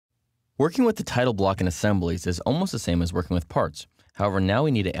Working with the title block in assemblies is almost the same as working with parts. However, now we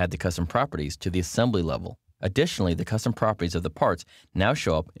need to add the custom properties to the assembly level. Additionally, the custom properties of the parts now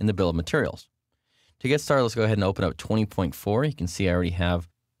show up in the bill of materials. To get started, let's go ahead and open up 20.4. You can see I already have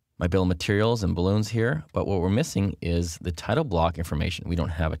my bill of materials and balloons here, but what we're missing is the title block information. We don't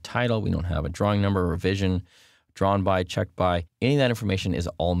have a title, we don't have a drawing number, revision, drawn by, checked by. Any of that information is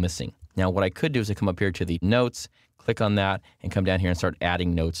all missing. Now, what I could do is I come up here to the notes, click on that, and come down here and start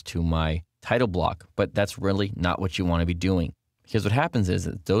adding notes to my title block, but that's really not what you want to be doing. Because what happens is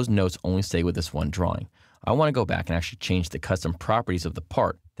that those notes only stay with this one drawing. I want to go back and actually change the custom properties of the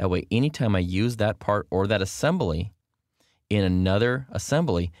part. That way, anytime I use that part or that assembly in another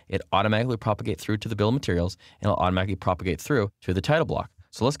assembly, it automatically propagates through to the bill of materials and it'll automatically propagate through to the title block.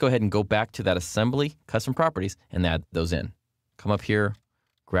 So let's go ahead and go back to that assembly custom properties and add those in. Come up here,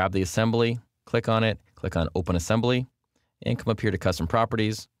 grab the assembly, click on it, click on Open Assembly, and come up here to Custom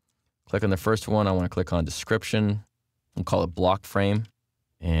Properties. Click on the first one. I want to click on Description and call it Block Frame.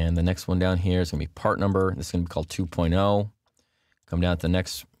 And the next one down here is going to be Part Number. This is going to be called 2.0. Come down to the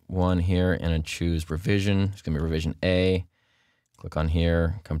next one here and then choose Revision. It's going to be Revision A. Click on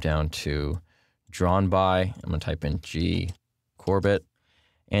here, come down to Drawn By. I'm going to type in G. Corbett.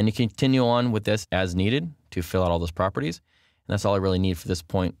 And you continue on with this as needed to fill out all those properties. And that's all I really need for this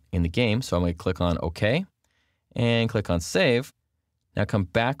point in the game. So I'm going to click on OK and click on Save. Now come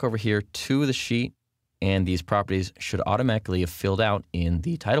back over here to the sheet, and these properties should automatically have filled out in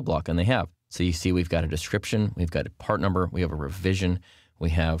the title block, and they have. So you see we've got a description, we've got a part number, we have a revision, we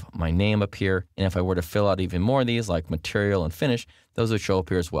have my name up here, and if I were to fill out even more of these, like material and finish, those would show up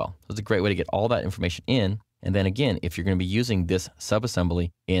here as well. So it's a great way to get all that information in. And then again, if you're going to be using this subassembly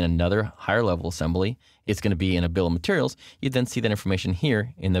in another higher level assembly, it's going to be in a bill of materials. You then see that information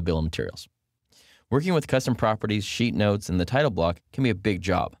here in the bill of materials. Working with custom properties, sheet notes, and the title block can be a big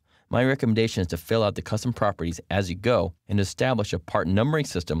job. My recommendation is to fill out the custom properties as you go and establish a part numbering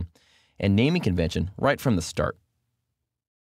system and naming convention right from the start.